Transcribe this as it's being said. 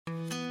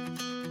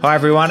Hi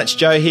everyone, it's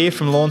Joe here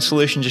from Lawn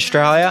Solutions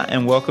Australia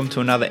and welcome to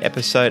another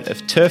episode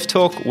of Turf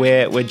Talk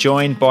where we're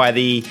joined by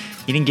you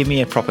didn't give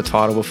me a proper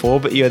title before,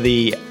 but you're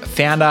the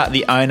founder,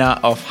 the owner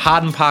of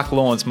Harden Park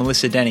Lawns,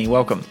 Melissa Denney.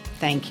 Welcome.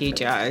 Thank you,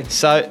 Joe.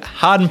 So,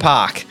 Harden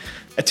Park,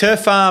 a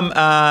turf farm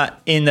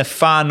in the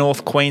far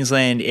north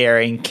Queensland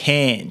area in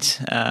Cairns.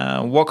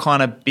 What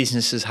kind of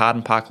business is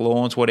Harden Park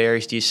Lawns? What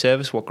areas do you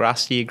service? What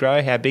grass do you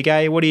grow? How big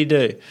are you? What do you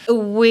do?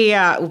 We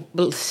are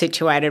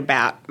situated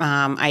about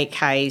 8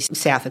 k's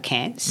south of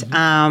Cairns.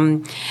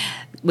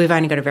 We've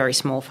only got a very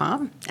small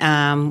farm.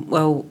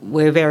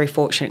 We're very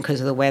fortunate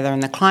because of the weather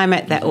and the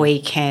climate that we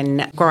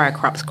can grow our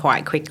crops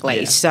quite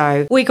quickly. Yeah.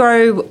 So we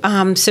grow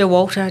Sir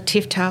Walter,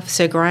 Tiff Tuff,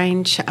 Sir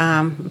Grange, bit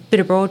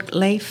of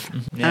broadleaf,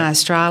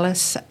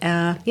 Australis,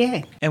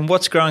 And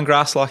what's growing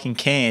grass like in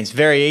Cairns?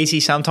 Very easy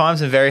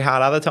sometimes and very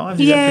hard other times?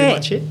 Is that pretty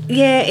much it?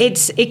 Yeah,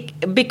 it's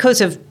because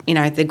of,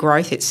 the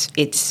growth,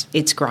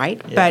 it's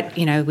great. Yeah. But,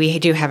 we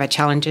do have our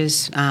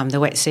challenges, the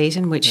wet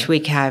season, which we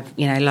have,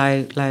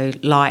 low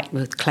light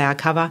with cloud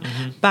cover.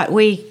 But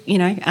we,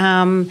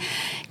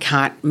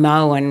 can't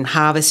mow and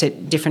harvest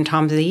at different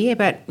times of the year.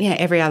 But,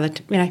 every other,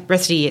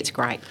 rest of the year it's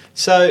great.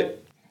 So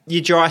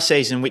your dry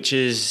season, which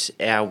is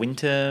our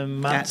winter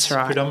months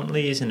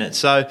predominantly, isn't it?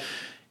 So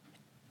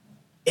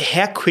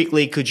how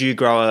quickly could you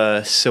grow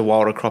a Sir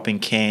Walter crop in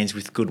Cairns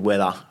with good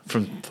weather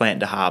from plant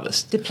to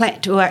harvest?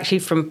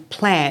 From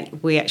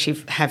plant, we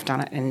actually have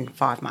done it in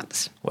 5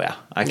 months. Wow,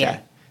 okay. Yeah.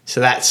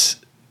 So that's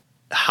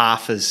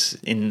half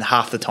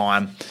the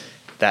time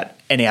that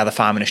any other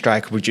farm in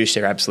Australia could produce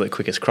their absolute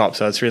quickest crop.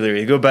 So it's really,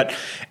 really good. But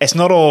it's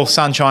not all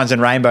sunshines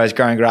and rainbows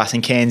growing grass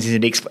in Cairns, is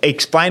it?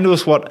 Explain to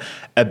us what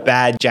a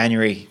bad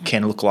January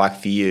can look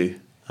like for you.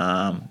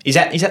 Is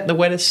that the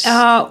wettest?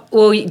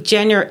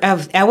 January,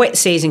 our wet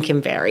season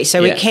can vary.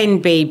 So it can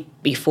be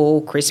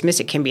before Christmas,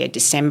 it can be at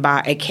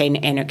December, it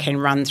can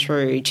run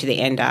through to the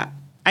end of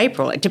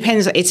April. It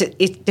depends.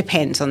 It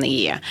depends on the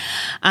year.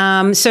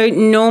 So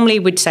normally,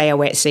 we'd say our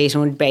wet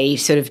season would be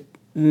sort of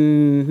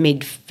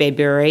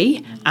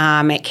mid-February.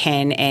 It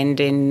can end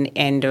in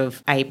end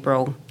of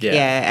April.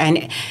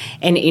 And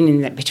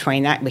in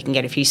between that, we can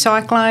get a few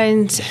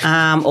cyclones,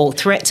 or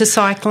threats of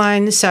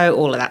cyclones, so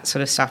all of that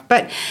sort of stuff.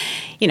 But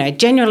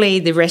generally,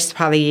 the rest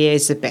part of the year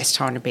is the best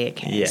time to be at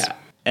Cairns. Yeah.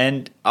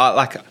 And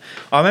I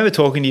remember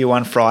talking to you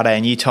one Friday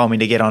and you told me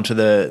to get onto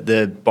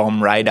the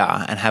bomb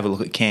radar and have a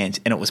look at Cairns,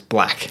 and it was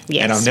black.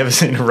 Yes. And I've never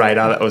seen a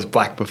radar that was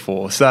black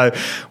before. So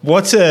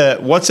what's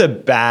a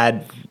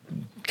bad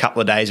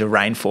couple of days of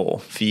rainfall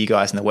for you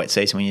guys in the wet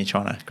season when you're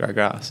trying to grow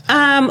grass?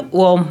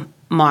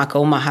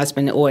 Michael, my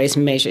husband, always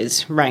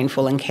measures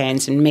rainfall in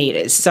Cairns in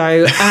metres.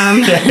 So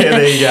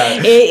there you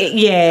go.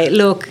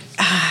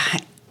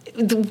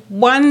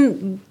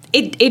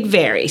 It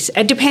varies.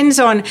 It depends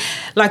on,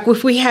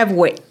 if we have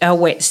a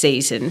wet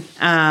season,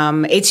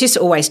 it's just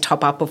always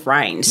top up of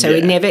rain, so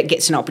it never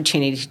gets an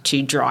opportunity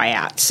to dry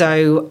out.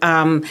 So,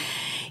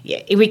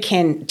 we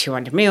can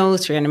 200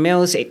 mils, 300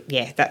 mils.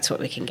 That's what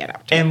we can get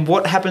up to. And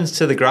what happens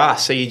to the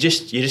grass? So you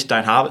just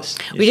don't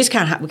harvest. We just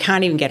can't. We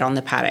can't even get on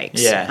the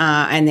paddocks.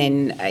 And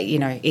then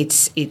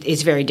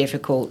it's very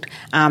difficult.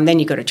 Then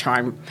you've got to try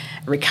and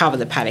recover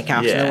the paddock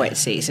after the wet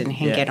season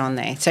and get on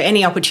there. So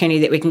any opportunity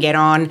that we can get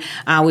on,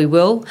 we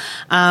will.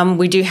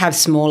 We do have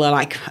smaller,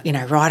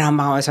 ride-on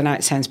mowers. I know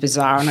it sounds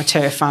bizarre on a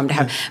turf farm to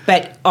have,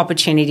 but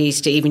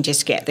opportunities to even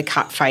just get the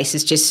cut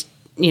faces just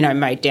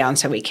mowed down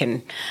so we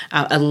can,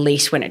 at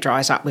least when it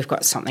dries up, we've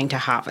got something to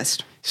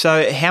harvest.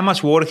 So how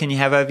much water can you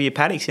have over your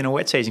paddocks in a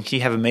wet season? Can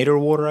you have a metre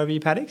of water over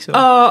your paddocks?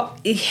 Our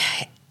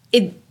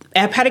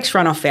paddocks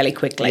run off fairly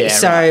quickly. You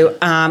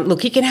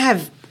can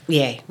have,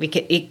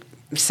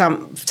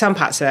 some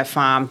parts of our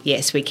farm,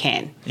 yes, we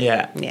can.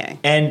 Yeah.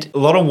 And a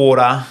lot of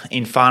water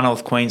in far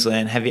north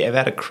Queensland. Have you ever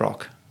had a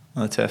croc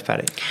on the turf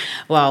paddock?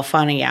 Well,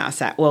 funny you ask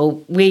that.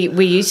 Well, we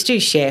used to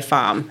share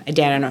farm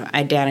down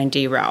in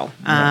D-Roll,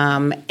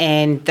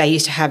 and they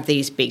used to have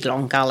these big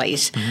long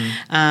gullies.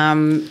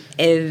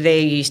 There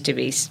used to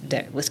be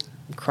that was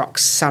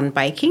crocs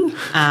sunbaking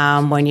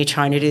when you're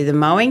trying to do the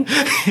mowing,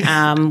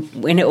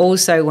 and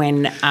also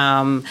when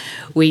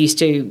we used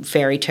to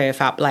ferry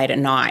turf up late at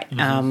night.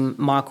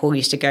 Michael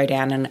used to go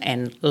down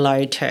and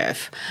load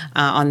turf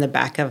on the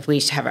back of. We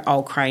used to have an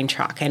old crane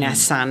truck, and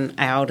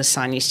our oldest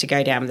son, used to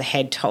go down with the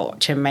head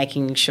torch and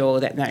making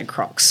sure that no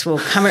crocs will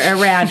come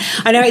around.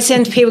 I know it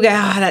sounds people go,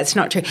 "Oh, that's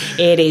not true."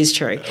 It is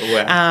true.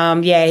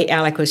 Wow.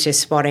 Alec was just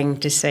spotting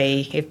to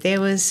see if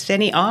there was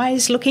any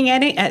eyes looking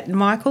at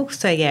Michael.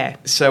 So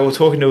So we're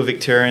talking to a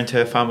Victorian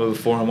turf farmer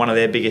before, and one of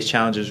their biggest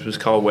challenges was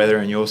cold weather,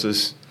 and yours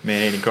was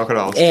man-eating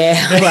crocodiles.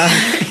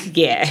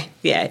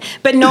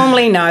 But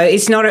normally, no,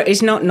 it's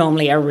not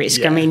normally a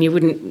risk. I mean, you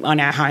wouldn't, on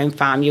our home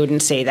farm, you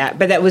wouldn't see that.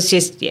 But that was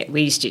just,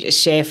 we used to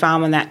just share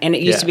farm on that, and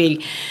it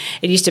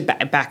used to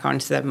back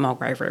onto the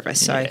Mulgrave River.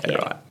 So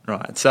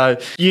right. So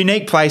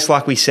unique place,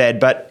 like we said,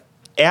 but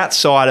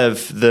outside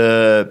of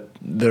the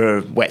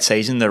the wet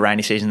season, the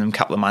rainy season, the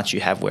couple of months you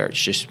have where it's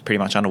just pretty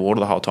much underwater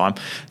the whole time.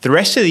 The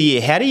rest of the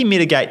year, how do you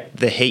mitigate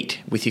the heat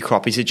with your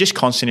crop? Is it just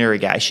constant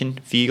irrigation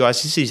for you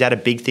guys? Is that a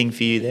big thing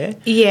for you there?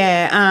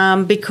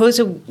 Yeah, because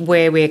of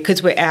where we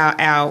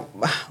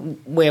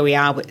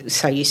are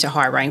so used to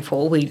high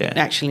rainfall, we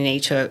actually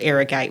need to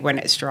irrigate when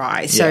it's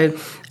dry. So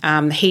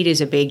heat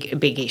is a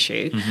big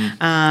issue,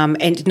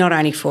 and not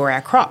only for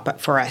our crop but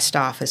for our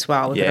staff as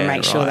well. We've got to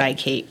make sure they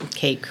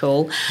keep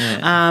cool.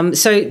 Yeah.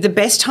 So the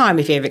best time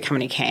if you ever come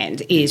into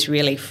Cairns is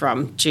really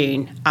from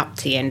June up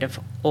to the end of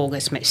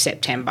August,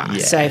 September. Yeah.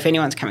 So if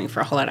anyone's coming for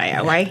a holiday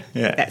our way,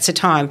 that's the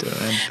time.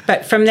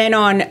 But from then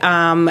on,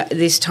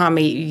 this time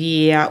of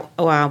year,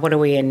 what are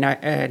we in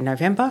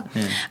November?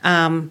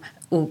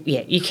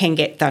 You can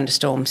get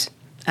thunderstorms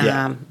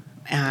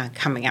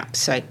coming up.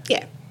 So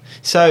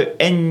So,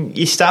 and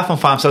your staff on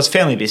farm, so it's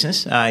family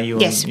business,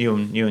 you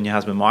and your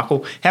husband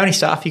Michael. How many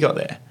staff you got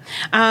there?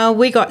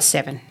 We got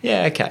 7.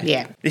 Yeah, okay.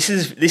 Yeah. This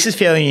is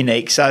fairly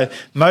unique. So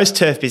most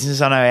turf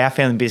businesses, I know our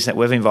family business that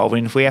we're involved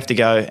in, if we have to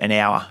go an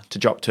hour to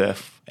drop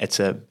turf, it's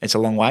a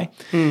long way.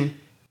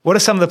 What are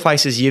some of the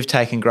places you've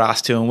taken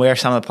grass to, and where are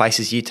some of the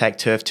places you take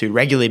turf to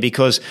regularly?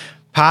 Because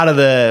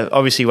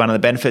obviously one of the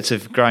benefits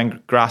of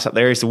growing grass up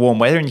there is the warm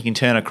weather, and you can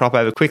turn a crop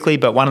over quickly,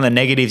 but one of the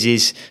negatives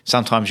is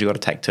sometimes you've got to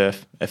take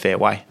turf a fair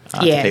way to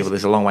people.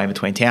 There's a long way in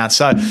between towns.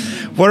 So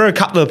what are a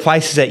couple of the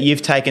places that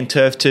you've taken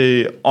turf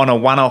to on a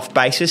one-off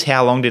basis?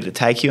 How long did it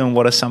take you, and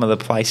what are some of the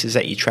places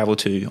that you travel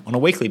to on a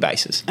weekly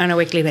basis? On a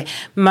weekly basis.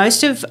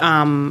 Most of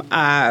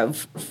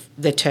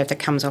the turf that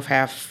comes off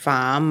our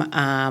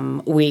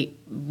farm, we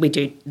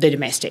do the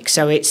domestic.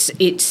 So it's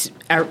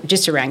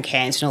just around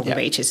Cairns and all the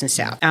beaches and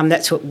south.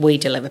 That's what we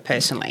deliver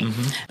personally.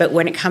 But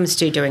when it comes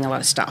to doing a lot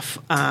of stuff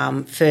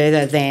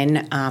further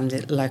than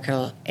the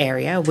local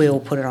area, we'll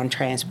put it on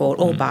transport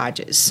or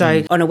barges.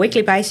 So on a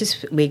weekly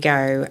basis, we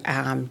go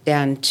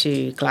down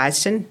to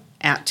Gladstone,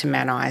 out to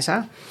Mount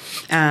Isa.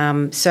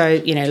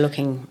 So,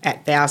 looking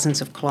at thousands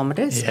of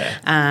kilometres.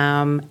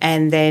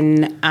 And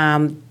then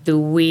the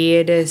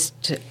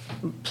weirdest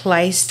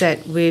place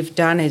that we've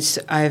done is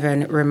over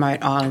in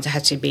remote islands. It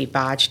has to be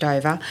barged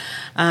over.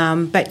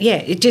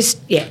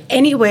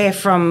 Anywhere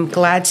from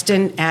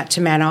Gladstone out to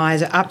Mount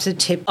Isa, up to the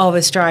tip of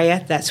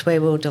Australia, that's where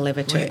we'll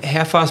deliver to.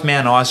 How far is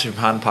Mount Isa from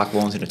Harden Park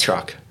Lawns in a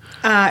truck?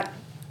 So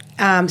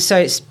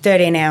it's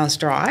 13 hours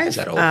drive. Is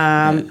that all?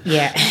 And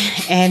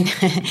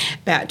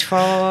about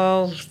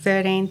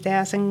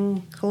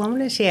 13,000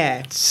 kilometres,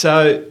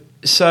 So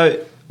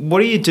what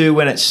do you do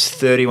when it's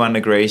 31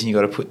 degrees and you've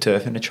got to put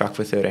turf in a truck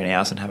for 13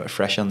 hours and have it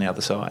fresh on the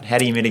other side? How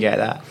do you mitigate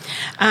that?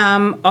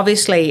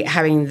 Obviously,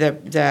 having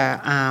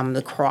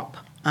the crop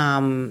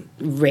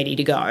ready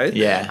to go.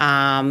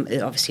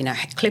 Obviously, no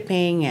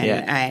clipping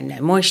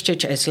and moisture,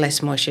 as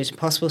less moisture as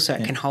possible so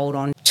it can hold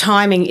on.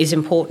 Timing is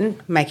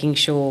important, making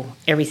sure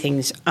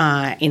everything's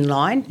in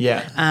line.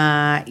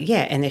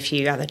 And a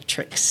few other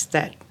tricks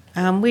that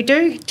we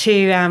do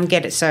to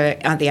get it so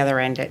at the other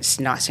end it's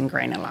nice and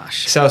green and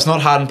lush. So it's not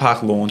Harden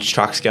Park launch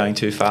trucks going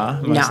too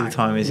far most of the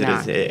time, is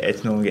it?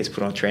 It normally gets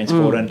put on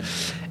transport.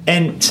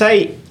 And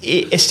say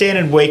a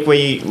standard week where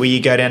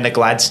you go down to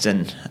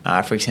Gladstone,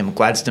 for example,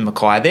 Gladstone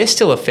Mackay, they're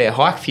still a fair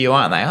hike for you,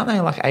 aren't they? Aren't they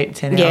like 8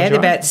 10 hours? Yeah, they're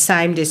about the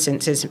same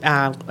distance as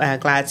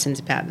Gladstone's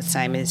about the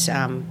same as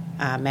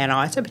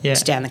Mount Isa, but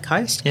it's down the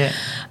coast.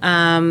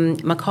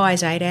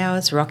 Mackay's 8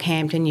 hours,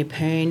 Rockhampton,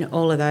 Yeppoon,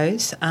 all of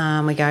those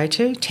we go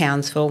to,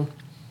 Townsville.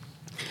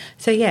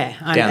 So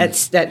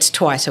that's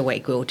twice a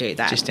week we'll do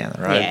that. Just down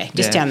the road.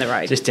 Down the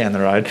road. Just down the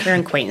road. We're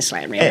in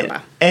Queensland,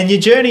 remember. And your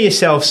journey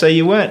yourself, so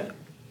you weren't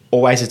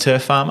always a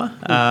turf farmer.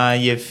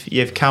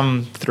 You've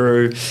come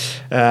through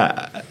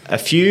a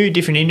few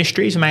different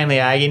industries, mainly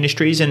ag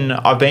industries, and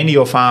I've been to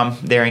your farm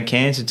there in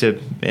Cairns. It's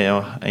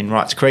in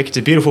Wrights Creek. It's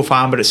a beautiful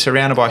farm, but it's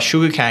surrounded by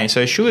sugarcane.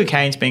 So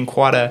sugarcane's been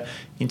quite a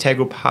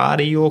integral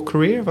part of your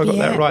career. Have I got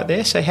that right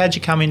there? So how'd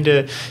you come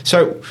into?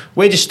 So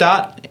where'd you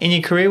start in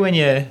your career when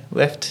you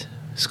left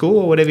school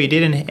or whatever you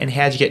did, and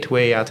how'd you get to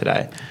where you are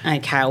today?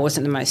 Okay, I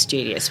wasn't the most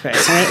studious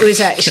person. It was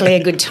actually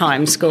a good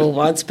time, school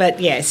was, but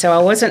so I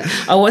wasn't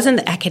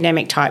the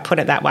academic type, put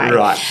it that way.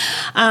 Right.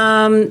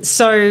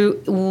 So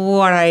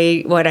what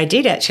I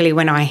did actually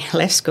when I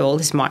left school,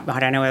 I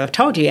don't know if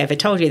I've ever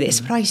told you this,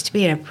 but I used to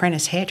be an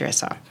apprentice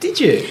hairdresser. Did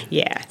you?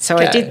 Yeah. So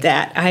I did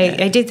that.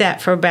 I did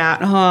that for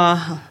about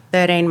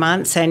 13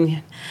 months,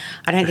 and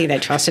I don't think they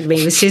trusted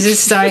me with scissors,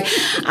 so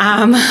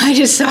I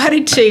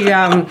decided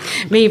to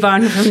move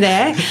on from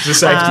there. It's a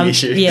safety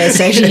issue. Yeah,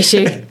 safety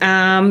issue.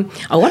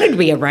 I wanted to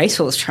be a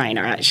racehorse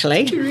trainer,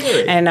 actually. Did you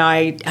really? And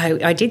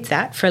I did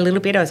that for a little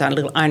bit. I was a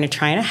little owner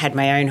trainer, had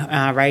my own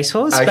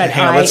racehorse. Okay, but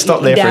hang on, let's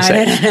stop there for a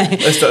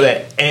second. Let's stop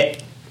there.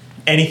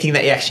 Anything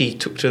that you actually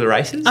took to the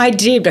races? I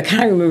did, but I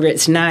can't remember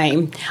its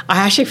name.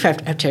 I actually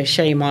have to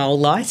show you my old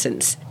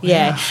licence.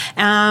 Yeah.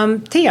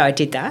 I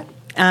did that.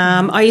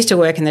 I used to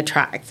work in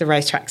the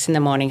race tracks in the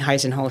morning,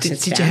 hosing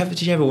horses. Did you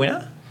have a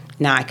winner?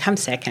 No, I come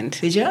second.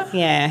 Did you?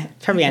 Yeah,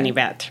 probably only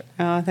about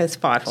there's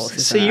 5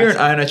 horses. So you're an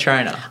owner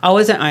trainer? I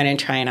was an owner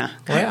trainer.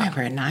 I Wow. can't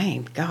remember her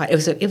name. God,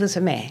 it was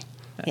a mare.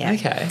 Yeah.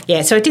 Okay.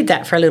 Yeah, so I did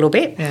that for a little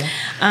bit.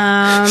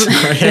 Yeah.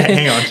 Sorry,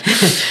 hang on.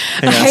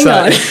 Hang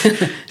on.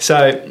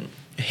 So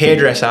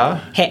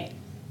hairdresser, Hey,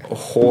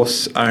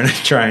 horse owner,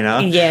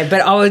 trainer. yeah,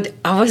 but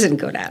I wasn't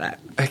good at it.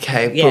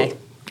 Okay, Yeah. but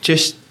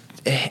just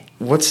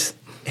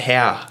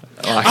how?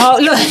 Like, Oh,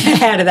 look,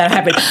 how did that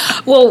happen?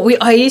 Well,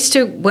 I used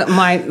to.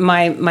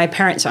 My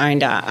parents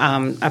owned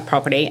a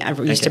property. I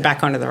used to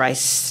back onto the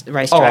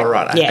racetrack. Oh,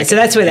 right. Yeah, Okay. so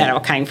that's where that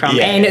all came from.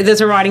 Yeah. And there's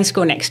a riding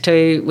school next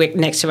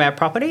to our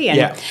property.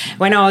 And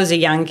when I was a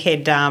young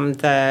kid,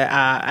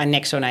 the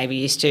next door neighbour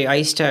I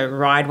used to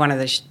ride one of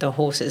the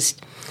horses.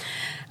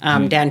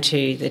 Down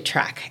to the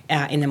track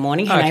in the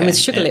morning. Her name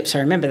was Sugar Lips. I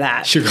remember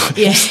that. Sugar Lips.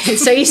 Yeah.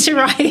 So I used to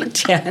ride it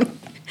down.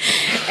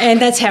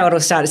 And that's how it all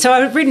started. So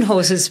I've ridden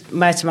horses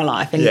most of my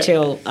life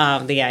until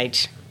the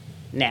age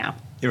now.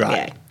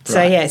 Right.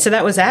 Yeah. So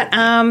that was that.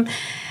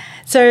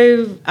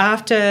 So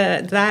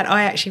after that,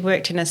 I actually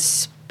worked in a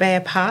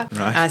spare part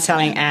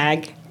selling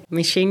ag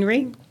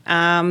machinery.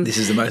 This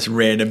is the most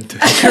random.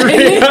 I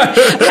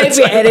hope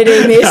you're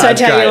editing this. I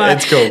tell you what,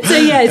 it's cool.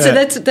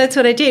 So that's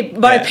what I did.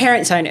 My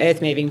parents own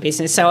earth moving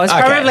business, so I was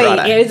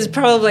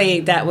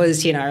that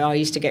was I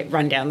used to get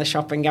run down the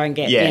shop and go and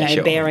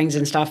get bearings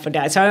and stuff for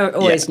Dad. So I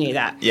always knew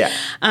that. Yeah.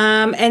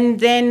 And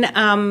then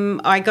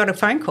I got a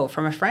phone call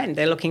from a friend.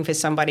 They're looking for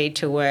somebody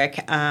to work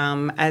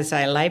as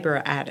a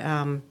labourer at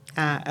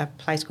a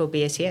place called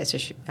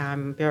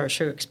BSES, Bureau of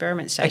Sugar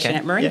Experiment Station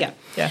at Moringa.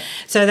 Yeah.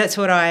 So that's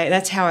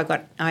how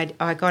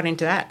I got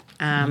into that.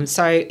 I was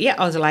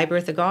a labourer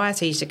with the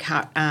guys. I used to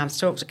cut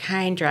stalks of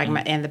cane, drag them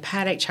in the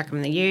paddock, chuck them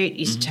in the ute,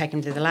 used to take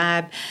them to the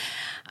lab.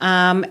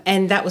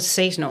 And that was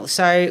seasonal.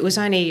 So it was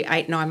only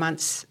 8-9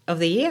 months of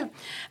the year.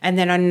 And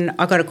then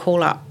I got a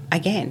call up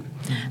again.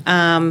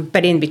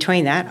 But in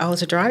between that, I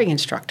was a driving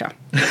instructor.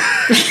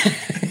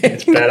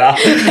 It's better.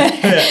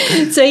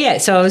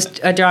 So I was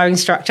a driving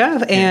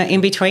instructor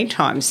in between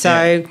times.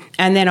 So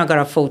and then I got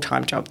a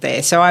full-time job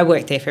there. So I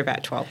worked there for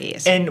about 12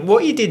 years. And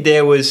what you did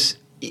there was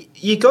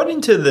you got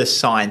into the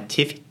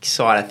scientific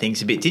side of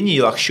things a bit, didn't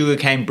you? Like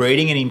sugarcane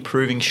breeding and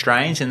improving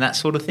strains and that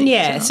sort of thing.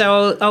 Yeah,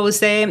 so I was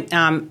there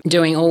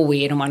doing all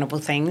weird and wonderful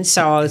things.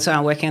 So I was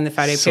working on the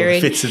photo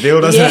period. Fits the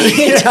bill, doesn't it?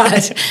 It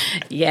does.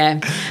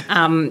 Yeah.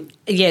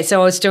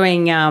 So I was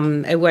doing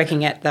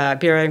working at the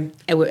bureau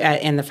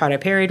in the photo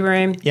period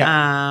room.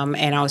 Yeah.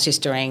 And I was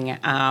just doing.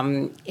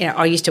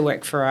 I used to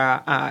work for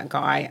a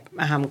guy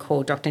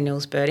called Dr.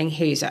 Nils Birding,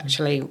 who's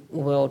actually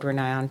world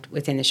renowned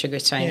within the sugar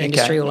cane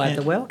industry all over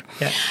the world.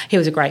 Yeah. He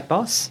was a great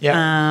boss.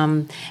 Yeah.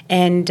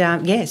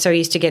 So I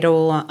used to get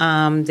all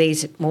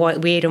these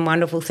weird and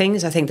wonderful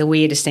things. I think the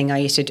weirdest thing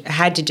I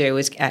had to do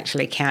was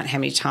actually count how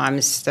many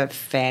times the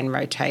fan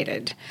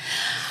rotated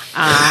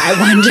at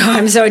one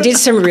time. So I did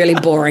some really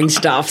boring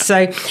stuff.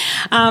 So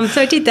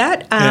I did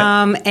that,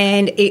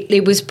 and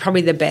it was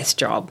probably the best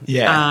job.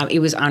 Yeah. It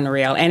was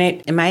unreal, and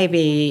it made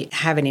me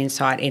have an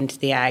insight into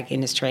the ag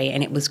industry,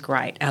 and it was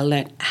great. I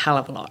learnt a hell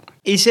of a lot.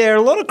 Is there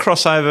a lot of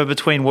crossover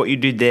between what you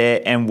did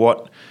there and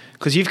what...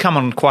 Because you've come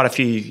on quite a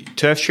few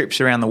turf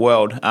trips around the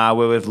world where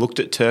we've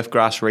looked at turf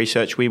grass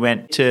research. We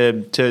went to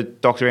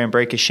Dr.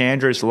 Ambrika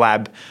Chandra's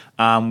lab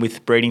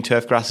with breeding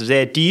turf grasses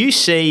there. Do you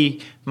see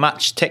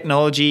much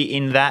technology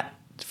in that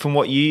from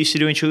what you used to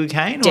do in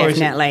sugarcane?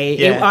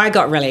 Definitely. I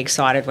got really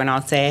excited when I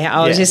was there.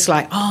 I was just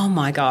like, oh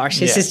my gosh,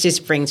 this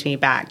just brings me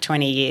back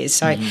 20 years.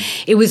 So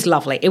it was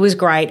lovely. It was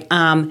great.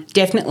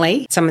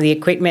 Definitely some of the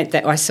equipment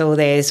that I saw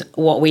there is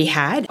what we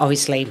had,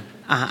 obviously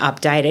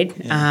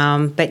updated.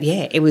 But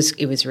it was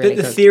really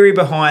good. The theory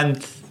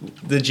behind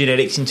the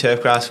genetics in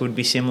turfgrass would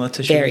be similar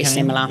to sugarcane? Very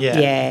similar,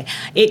 yeah.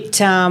 It,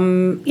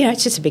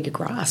 it's just a bigger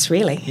grass,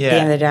 really, at the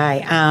end of the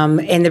day.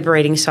 And the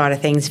breeding side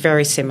of things,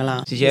 very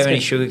similar. Did you have any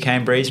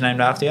sugarcane breeds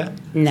named after you?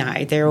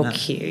 No, they're all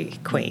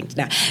queens.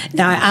 No.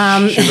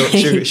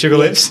 Sugar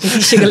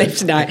lips? Sugar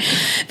lips, no.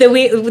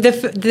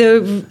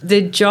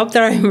 The job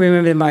that I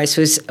remember the most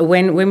was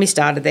when we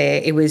started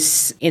there, it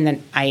was in the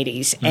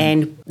 80s,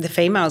 and the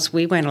females,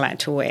 we weren't allowed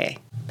to wear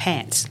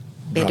pants.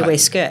 We had to wear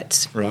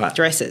skirts,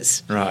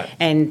 dresses. Right.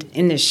 And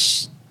in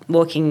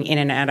walking in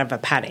and out of a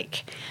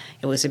paddock,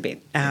 it was a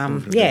bit,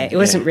 it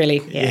wasn't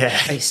really,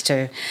 I used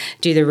to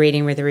do the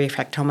reading with the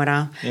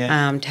refractometer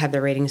to have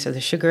the readings of the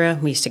sugar.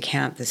 We used to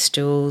count the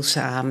stools,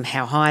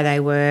 how high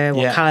they were,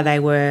 what colour they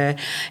were,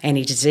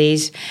 any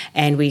disease,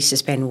 and we used to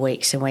spend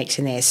weeks and weeks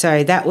in there.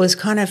 So that was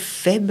kind of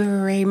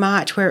February,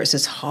 March, where it was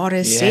as hot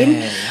as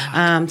sin.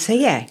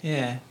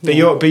 But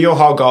your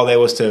whole goal there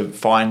was to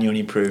fine you and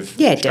improve.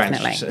 Yeah,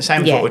 definitely.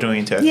 Same as what we're doing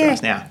in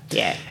turfgrass now.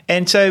 Yeah.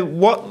 And so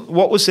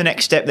what was the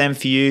next step then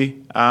for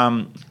you?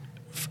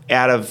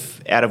 Out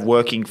of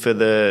working for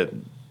the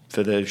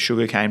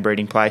sugarcane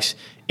breeding place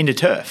into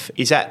turf,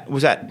 was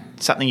that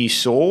something you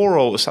saw,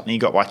 or was something you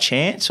got by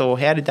chance, or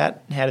how did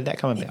that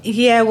come about?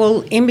 Yeah,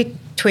 well, in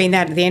between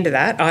that, at the end of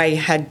that, I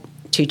had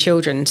 2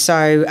 children.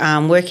 So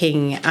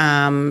working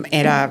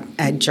at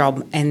a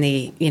job in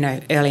the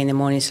early in the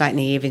mornings, late in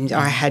the evenings,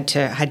 I had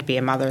to be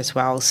a mother as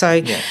well.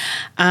 So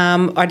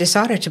I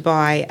decided to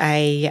buy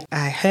a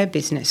herb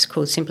business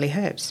called Simply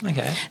Herbs.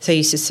 Okay. So I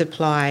used to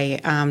supply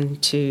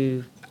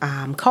to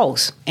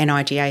Coles and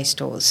IGA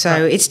stores.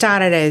 So it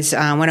started as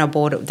when I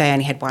bought it, they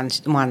only had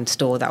one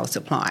store that was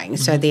supplying.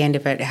 So at the end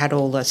of it had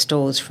all the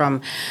stores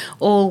from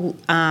all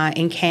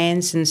in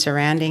Cairns and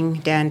surrounding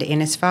down to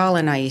Innisfail,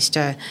 and I used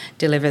to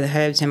deliver the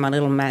herbs in my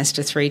little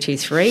Mazda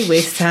 323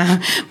 with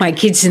my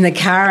kids in the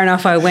car, and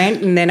off I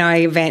went, and then I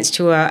advanced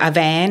to a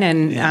van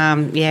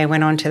and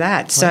went on to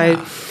that.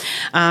 Wow.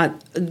 So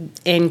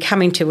in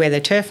coming to where the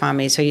turf farm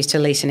is, I used to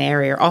lease an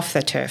area off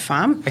the turf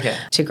farm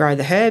to grow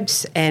the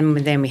herbs, and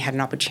then we had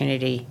an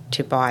opportunity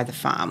to buy the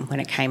farm when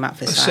it came up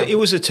for sale. So it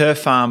was a turf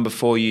farm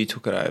before you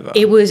took it over?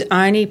 It was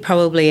only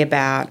probably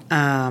about,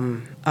 a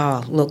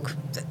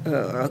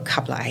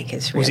couple of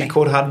acres, really. Was it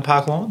called Harden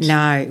Park Lawns?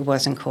 No, it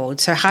wasn't called.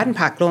 So Harden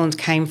Park Lawns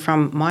came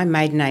from my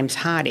maiden name's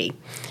Hardy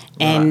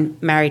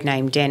and married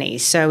name Denney.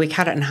 So we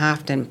cut it in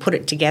half and put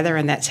it together,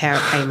 and that's how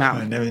it came up.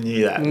 I never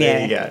knew that.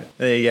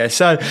 There you go.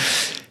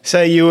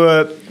 So you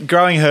were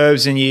growing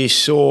herbs and you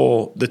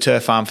saw the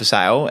turf farm for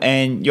sale,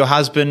 and your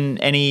husband,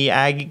 any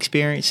ag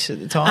experience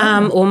at the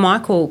time? Well,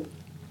 Michael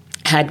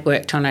had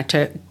worked on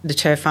the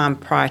turf farm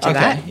prior to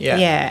that.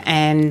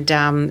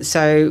 And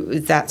so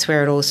that's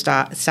where it all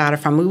started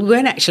from. We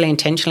weren't actually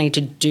intentionally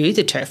to do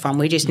the turf farm.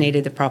 We just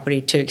needed the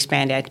property to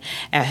expand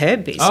our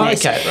herb business. Oh,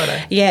 okay,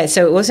 righto. Yeah,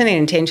 so it wasn't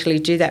intentionally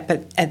to do that,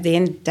 but at the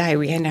end of the day,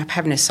 we ended up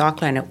having a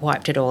cyclone. It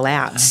wiped it all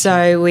out. Okay.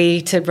 So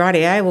we said,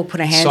 rightio, we'll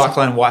put our hands...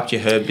 Cyclone wiped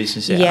your herb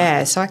business out?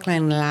 Yeah,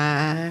 Cyclone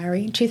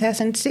Larry,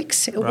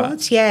 2006 it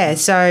was. Yeah,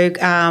 so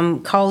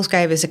Coles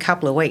gave us a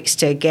couple of weeks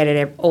to get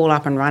it all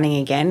up and running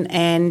again,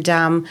 and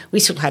we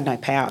still had no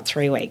power at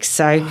 3 weeks.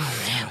 So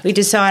we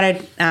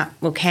decided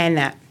we'll can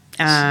that.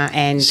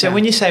 So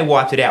when you say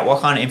wiped it out,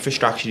 what kind of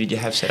infrastructure did you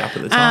have set up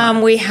at the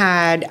time? We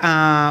had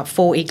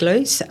 4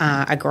 igloos,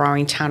 a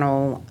growing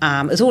tunnel.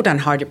 It was all done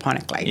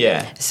hydroponically.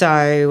 Yeah.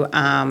 So,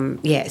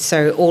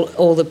 so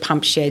all the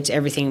pump sheds,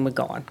 everything were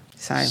gone.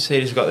 So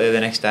you just got there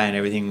the next day and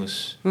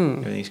everything's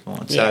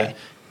gone. So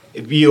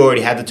you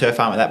already had the turf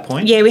farm at that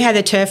point? Yeah, we had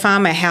the turf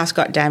farm. Our house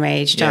got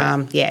damaged.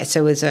 Yeah.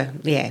 So it was a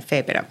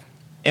fair bit of...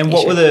 And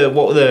what were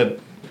the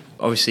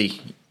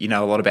obviously, you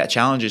know a lot about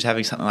challenges,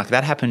 having something like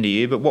that happen to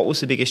you, but what was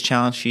the biggest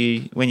challenge for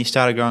you when you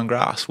started growing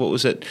grass? What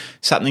was it?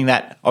 Something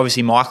that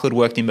obviously Michael had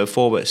worked in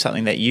before, but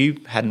something that you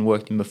hadn't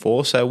worked in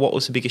before. So what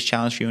was the biggest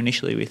challenge for you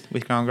initially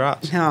with growing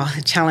grass? Oh,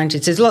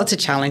 challenges. There's lots of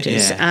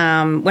challenges.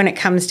 Yeah. When it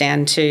comes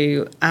down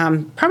to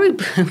probably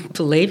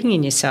believing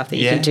in yourself that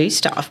you can do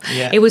stuff.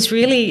 Yeah. It was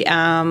really,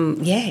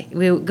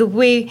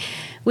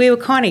 we were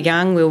kind of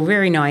young. We were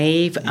very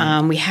naive.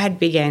 We had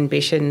big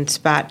ambitions,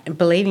 but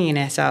believing in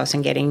ourselves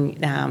and getting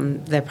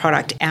the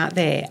product out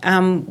there.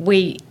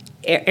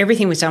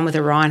 Everything was done with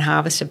a Ryan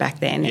harvester back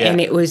then, and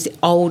it was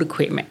old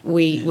equipment.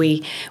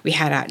 We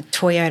had a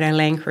Toyota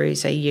Land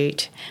Cruiser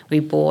ute. We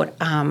bought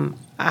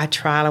a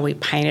trailer. We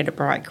painted it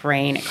bright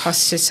green. It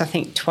cost us, I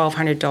think,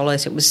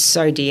 $1,200. It was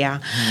so dear.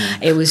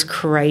 It was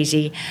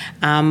crazy.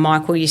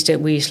 Michael we used to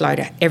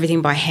load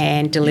everything by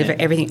hand, deliver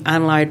everything,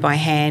 unload by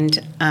hand.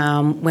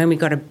 When we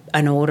got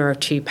an order of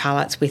 2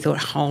 pallets, we thought,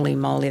 holy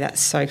moly, that's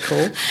so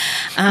cool.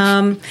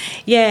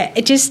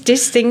 It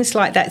just things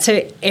like that.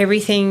 So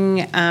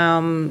everything,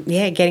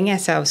 getting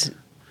ourselves...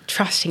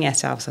 trusting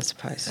ourselves, I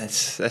suppose.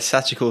 That's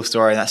such a cool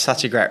story, and that's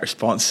such a great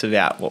response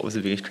about what was the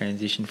biggest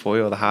transition for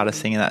you or the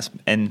hardest thing,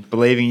 and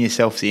believing in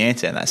yourself is the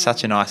answer, and that's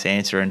such a nice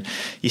answer. And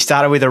you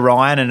started with a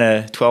Ryan and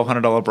a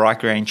 $1,200 bright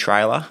green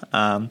trailer.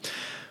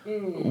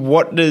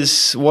 What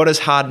does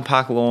Harden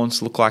Park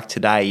Lawns look like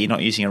today? You're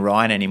not using a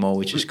Ryan anymore,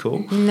 which is cool.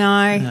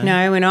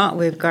 No, we're not.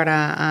 We've got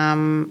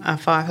a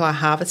Firefly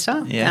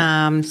harvester,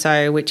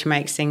 which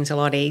makes things a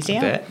lot easier.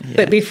 I bet, yeah.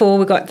 But before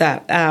we got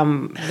that,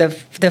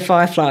 the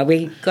Firefly,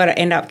 we got to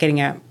end up getting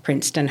a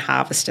Princeton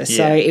harvester.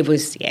 So it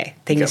was,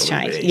 things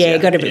changed.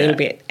 Got a little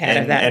bit out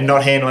of that. And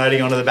not hand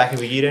loading onto the back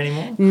of a ute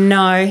anymore?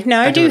 No.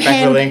 Back of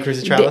a Land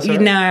Cruiser trailer, sorry?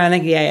 No, I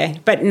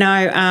think, but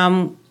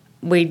no,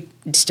 we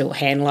still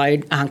hand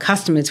load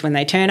customers when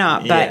they turn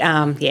up. But,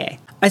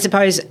 I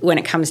suppose when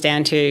it comes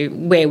down to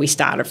where we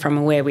started from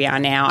and where we are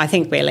now, I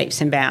think we're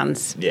leaps and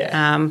bounds.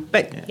 No,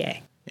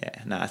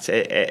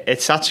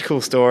 it's such a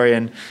cool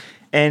story.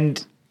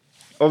 And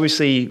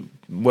obviously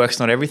work's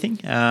not everything.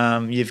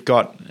 You've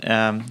got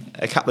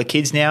a couple of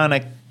kids now and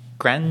a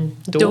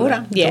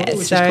granddaughter. Which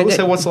is cool.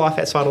 So what's life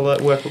outside of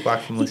work look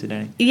like from Lucy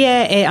Denney?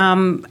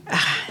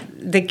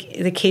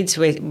 The kids,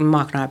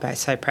 Mike and I are both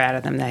so proud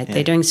of them.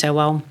 They're doing so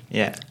well.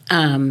 Yeah.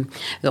 We've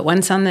got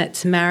one son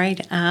that's married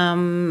to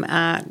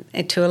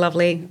a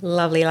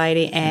lovely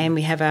lady, and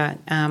we have a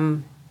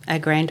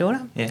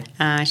granddaughter.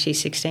 Yeah. She's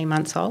 16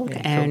 months old,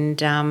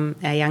 and our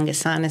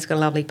youngest son has got a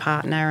lovely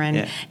partner,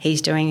 and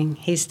he's doing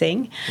his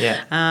thing.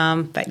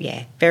 Yeah.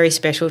 Very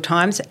special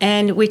times,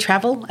 and we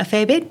travel a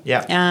fair bit.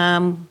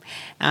 Yeah.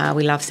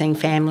 We love seeing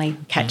family,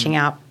 catching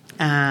up.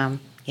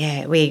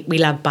 We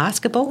love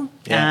basketball.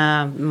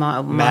 Yeah.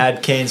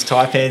 Mad Cairns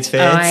Taipans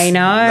fans. I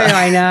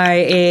know.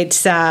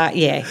 It's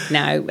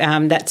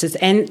that's us,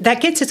 and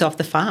that gets us off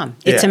the farm.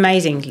 It's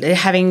amazing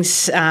having.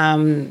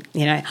 I'm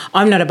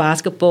not a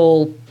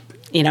basketball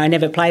I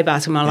never played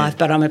basketball in my life,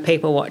 but I'm a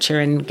people watcher,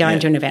 and going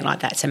to an event like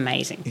that's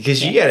amazing.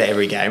 Because you go to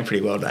every game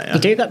pretty well, don't you? You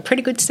do got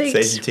pretty good seats.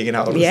 Season ticket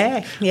holders.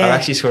 Yeah. I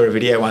actually saw a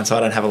video once. I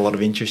don't have a lot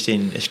of interest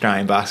in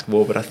Australian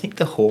basketball, but I think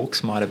the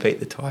Hawks might have beat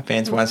the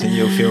Taipans once, and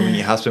you were filming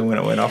your husband when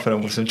it went off, and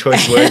it was some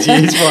choice words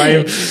used by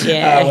him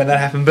when that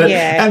happened. But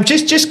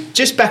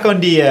just back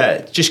on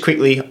to just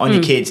quickly on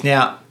your kids.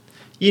 Now,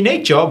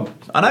 unique job.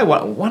 I know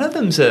one of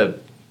them's a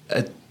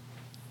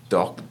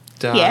doctor.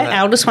 Yeah,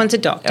 eldest one's a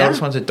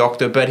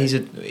doctor. But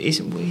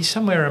he's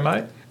somewhere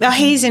remote. No,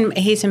 he's in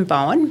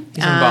Bowen.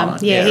 He's in Bowen.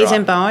 He's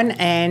in Bowen,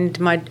 and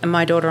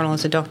my daughter-in-law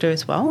is a doctor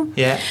as well.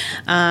 Yeah.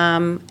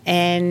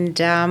 And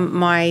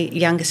my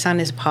youngest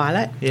son is a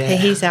pilot. Yeah.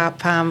 He's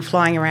up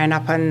flying around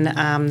up on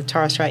the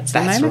Torres Straits at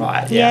the moment.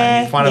 That's right.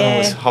 Yeah. One of them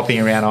was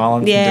hopping around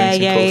islands and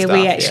doing some cool stuff.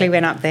 We actually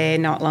went up there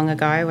not long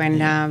ago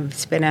and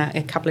spent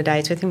a couple of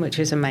days with him, which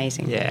was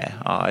amazing. Yeah.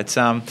 Oh, it's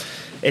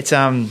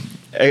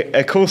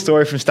a cool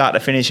story from start to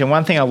finish. And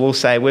one thing I will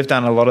say, we've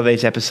done a lot of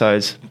these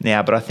episodes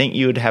now, but I think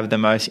you would have the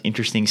most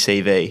interesting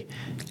CV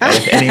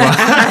if anyone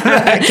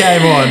that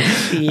came on.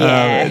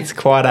 Yeah. It's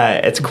quite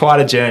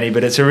a journey,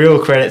 but it's a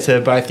real credit to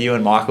both you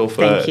and Michael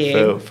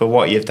for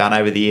what you've done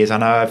over the years. I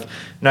know I've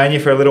known you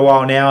for a little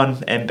while now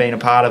and been a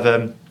part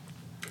of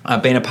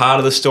I've been a part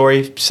of the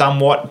story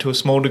somewhat to a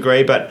small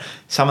degree, but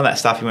some of that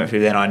stuff you went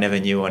through then I never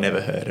knew or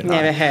never heard.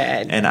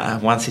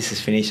 And once this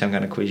is finished, I'm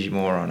going to quiz you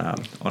more on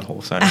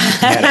horse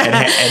ownership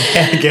and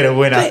how to get a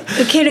winner.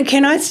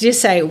 Can I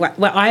just say, well,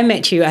 I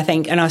met you, I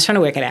think, and I was trying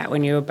to work it out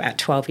when you were about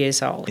 12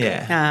 years old.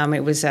 Yeah.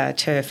 It was a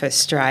Turf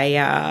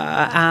Australia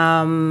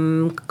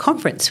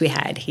conference we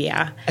had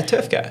here. A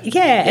Turfco?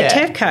 Yeah, at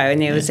Turfco,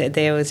 and there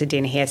was a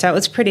dinner here. So it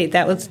was pretty,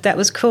 that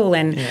was cool.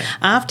 And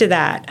after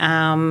that,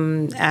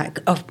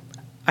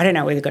 I don't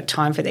know whether we've got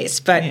time for this,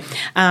 but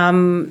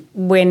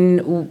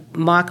when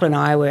Michael and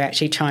I were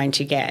actually trying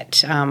to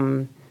get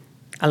a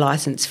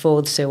licence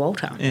for the Sir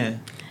Walter,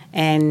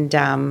 and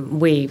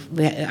we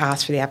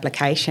asked for the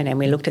application, and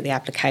we looked at the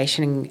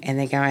application, and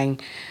they're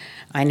going,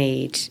 I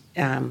need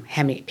how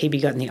many people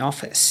you got in the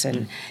office,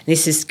 and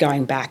this is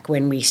going back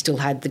when we still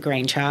had the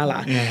green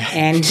Charler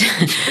and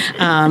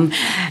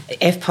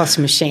FPOS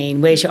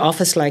machine. Where's your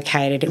office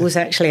located? It was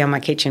actually on my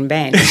kitchen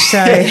bench, so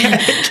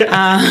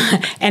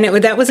and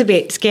that was a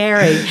bit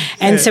scary.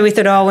 And so we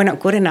thought, we're not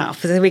good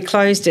enough, so we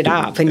closed it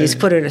up and just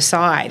put it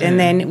aside. And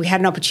then we had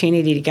an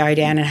opportunity to go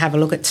down and have a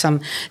look at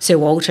some Sir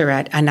Walter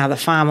at another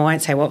farm. I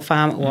won't say what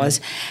farm it was,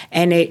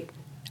 and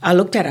I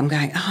looked at it, I'm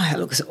going, it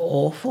looks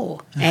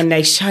awful. And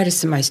they showed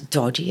us the most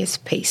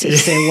dodgiest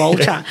pieces, Sir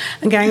Walter.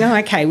 I'm going,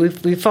 okay,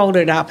 we folded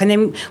it up. And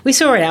then we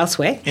saw it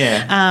elsewhere.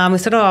 Yeah. We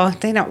thought,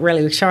 they're not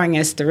really showing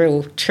us the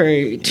real,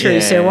 true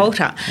Sir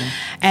Walter. Yeah.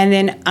 And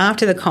then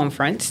after the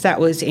conference, that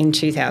was in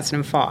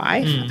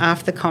 2005,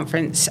 after the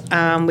conference,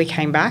 we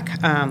came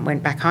back,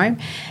 went back home,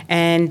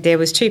 and there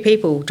was two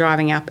people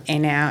driving up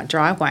in our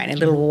driveway in a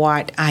little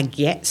white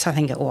Arguettes, I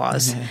think it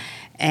was. Yeah.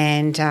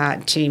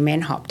 And two men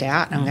hopped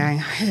out, and I'm going,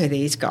 who are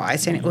these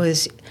guys? And it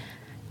was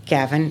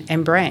Gavin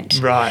and Brent.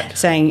 Right.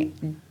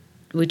 Saying,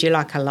 would you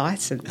like a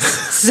licence?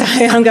 So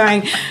I'm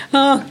going,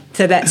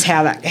 so that's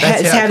how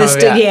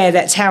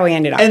that's how we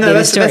ended up. And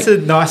that's a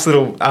nice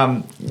little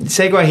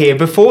segue here.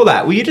 Before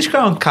that, were you just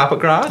growing carpet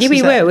grass? Yeah,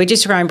 we were. We're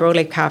just growing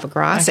broadleaf carpet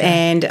grass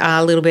and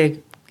a little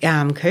bit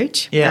of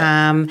cooch.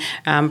 Yeah.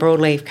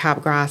 Broadleaf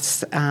carpet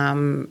grass,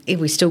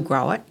 we still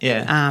grow it.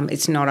 Yeah.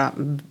 It's not a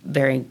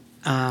very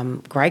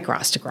great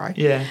grass to grow.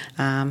 Yeah.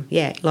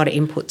 A lot of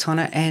inputs on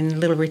it and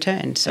little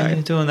return. So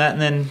you're doing that,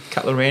 and then a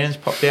couple of randoms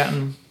popped out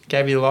and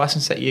gave you the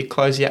licence that you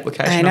closed the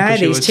application. I know,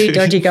 these two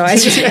dodgy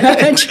guys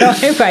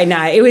driveway.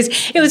 No, it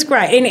was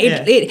great.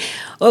 And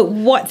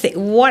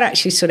what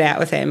actually stood out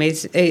with them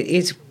is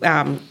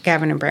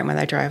Gavin and Brent, when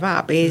they drove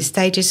up, is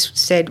they just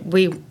said,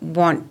 we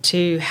want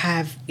to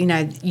have,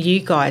 you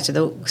guys are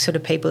the sort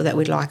of people that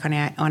we'd like on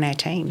our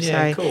team.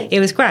 Yeah, so cool.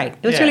 it was great.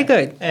 It was really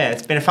good. Yeah,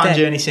 it's been a fun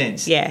journey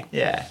since. Yeah.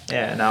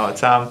 Yeah. No,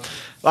 it's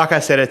like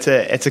I said,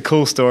 it's a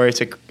cool story.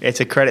 It's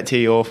a credit to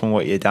you all from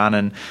what you've done,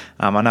 and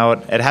I know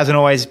it hasn't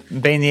always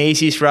been the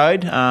easiest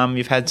road.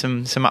 You've had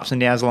some ups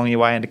and downs along your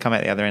way, and to come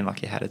out the other end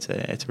like you had, it's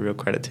a real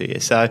credit to you.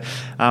 So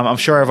I'm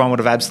sure everyone would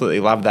have absolutely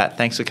loved that.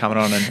 Thanks for coming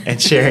on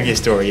and sharing your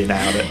story. You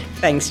nailed it.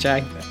 Thanks,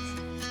 Joe.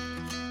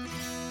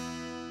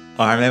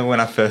 I remember when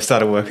I first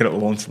started working at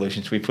Lawn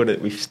Solutions,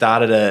 we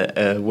started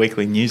a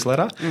weekly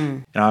newsletter,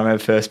 and I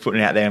remember first putting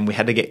it out there, and we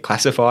had to get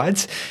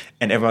classifieds,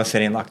 and everyone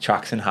sent in like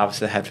trucks and hubs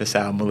that had for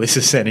sale.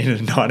 Melissa sent in a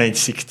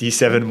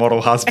 1967 model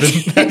husband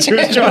that she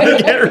was trying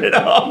to get rid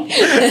of,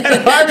 and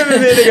I remember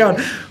there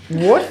going,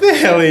 "What the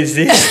hell is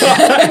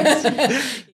this?"